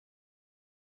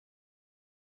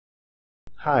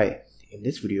Hi, in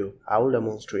this video, I will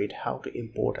demonstrate how to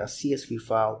import a CSV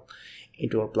file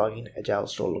into our plugin Agile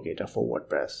Store Locator for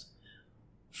WordPress.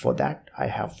 For that, I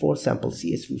have 4 sample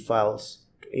CSV files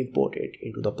to import it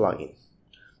into the plugin.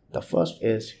 The first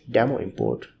is demo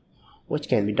import, which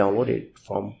can be downloaded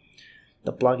from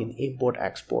the plugin import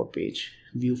export page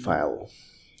view file.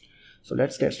 So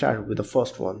let's get started with the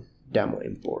first one, demo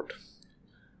import.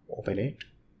 Open it.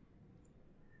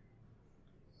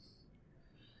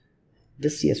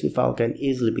 This CSV file can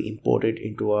easily be imported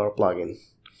into our plugin.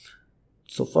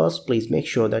 So first, please make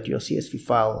sure that your CSV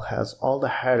file has all the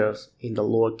headers in the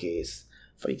lowercase.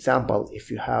 For example, if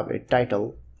you have a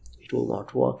title, it will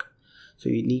not work. So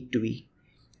you need to be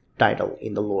title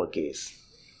in the lowercase.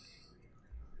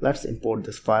 Let's import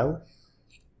this file.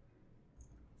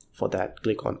 For that,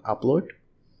 click on Upload,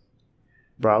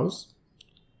 Browse,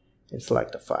 and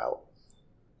select the file.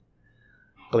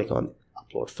 Click on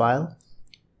Upload File.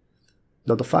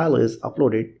 Now the file is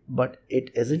uploaded, but it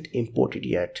isn't imported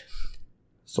yet.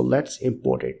 So let's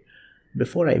import it.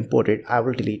 Before I import it, I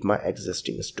will delete my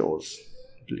existing stores.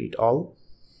 Delete all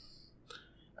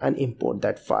and import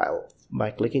that file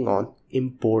by clicking on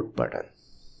Import button.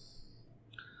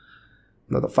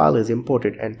 Now the file is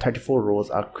imported and 34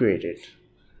 rows are created.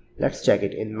 Let's check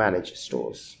it in Manage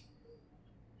Stores.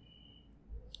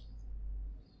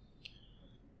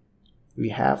 We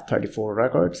have 34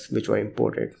 records which were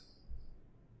imported.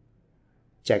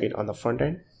 Check it on the front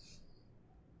end,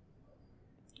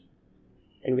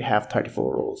 and we have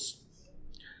 34 rows.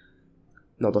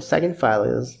 Now the second file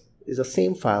is the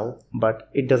same file,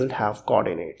 but it doesn't have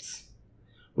coordinates,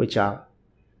 which are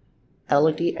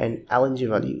LT and LNG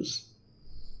values.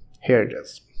 Here it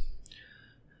is.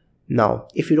 Now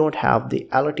if you don't have the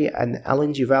LT and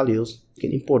LNG values, you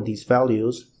can import these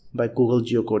values by Google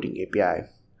geocoding API,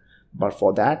 but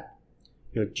for that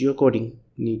your geocoding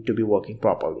need to be working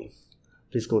properly.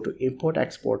 Please go to Import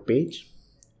Export page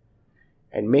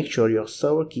and make sure your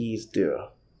server key is there.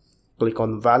 Click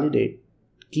on Validate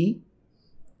key.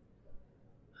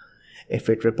 If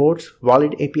it reports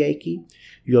valid API key,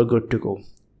 you are good to go.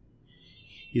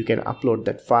 You can upload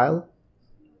that file.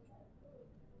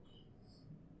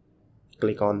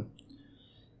 Click on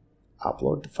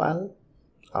Upload the file.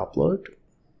 Upload.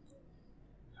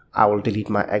 I will delete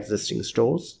my existing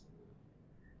stores.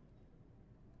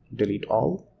 Delete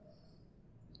all.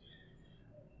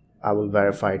 I will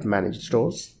verify it manage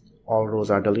stores. All rows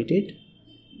are deleted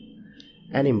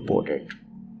and import it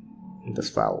in this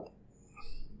file.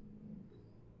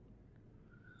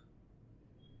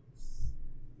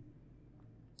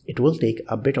 It will take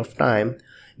a bit of time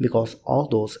because all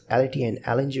those LT and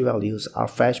LNG values are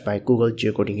fetched by Google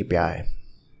geocoding API.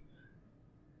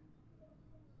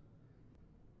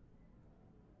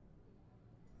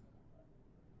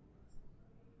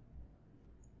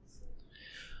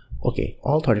 Okay,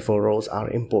 all 34 rows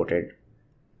are imported.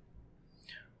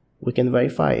 We can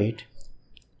verify it,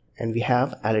 and we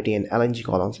have LT and LNG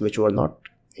columns which were not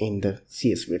in the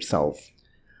CSV itself.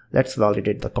 Let's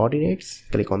validate the coordinates.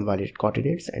 Click on Validate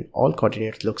Coordinates, and all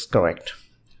coordinates looks correct.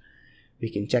 We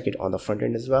can check it on the front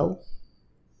end as well,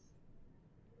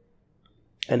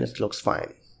 and it looks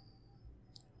fine.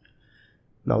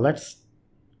 Now let's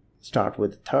start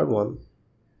with the third one.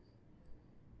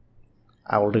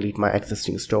 I will delete my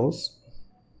existing stores.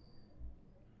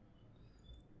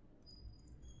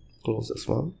 Close this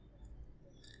one.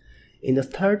 In the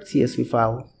third CSV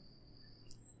file,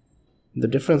 the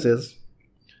difference is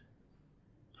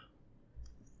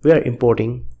we are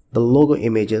importing the logo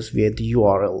images via the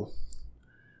URL.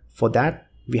 For that,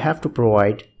 we have to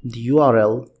provide the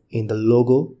URL in the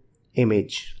logo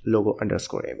image, logo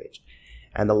underscore image,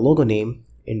 and the logo name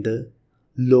in the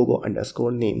logo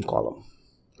underscore name column.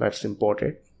 Let's import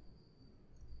it.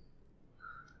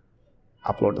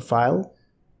 Upload the file.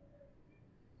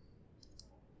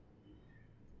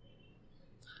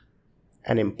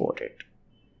 And import it.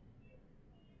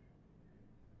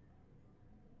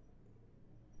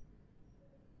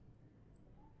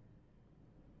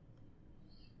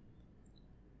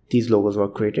 These logos were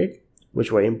created,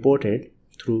 which were imported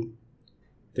through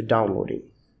the downloading.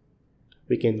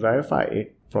 We can verify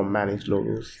it from Manage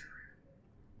Logos,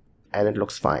 and it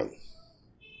looks fine.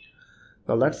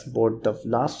 Now let's import the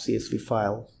last CSV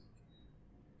file.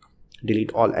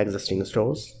 Delete all existing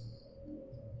stores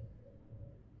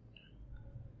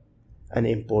and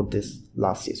import this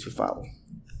last CSV file.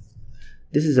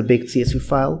 This is a big CSV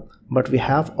file, but we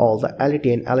have all the LT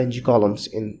and LNG columns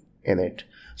in it,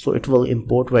 so it will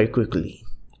import very quickly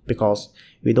because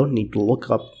we don't need to look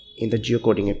up in the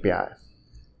geocoding API.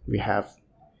 We have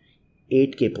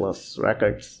 8K plus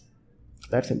records.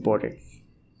 Let's import it.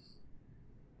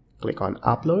 Click on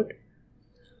Upload.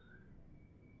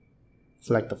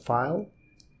 Select the file.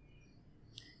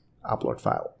 Upload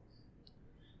file.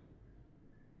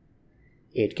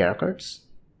 8 characters.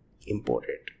 Import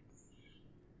it.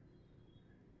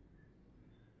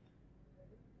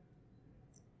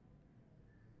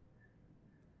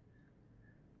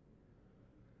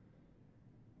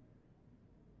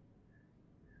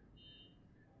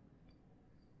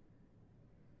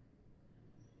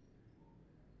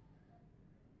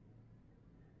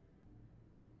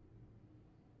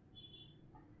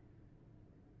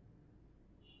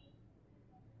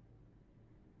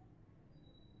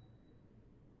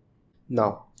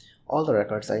 Now, all the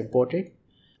records are imported,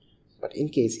 but in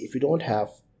case if you don't have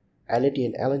LAT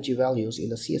and LNG values in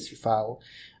the CSV file,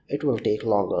 it will take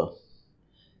longer.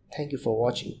 Thank you for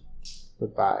watching.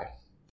 Goodbye.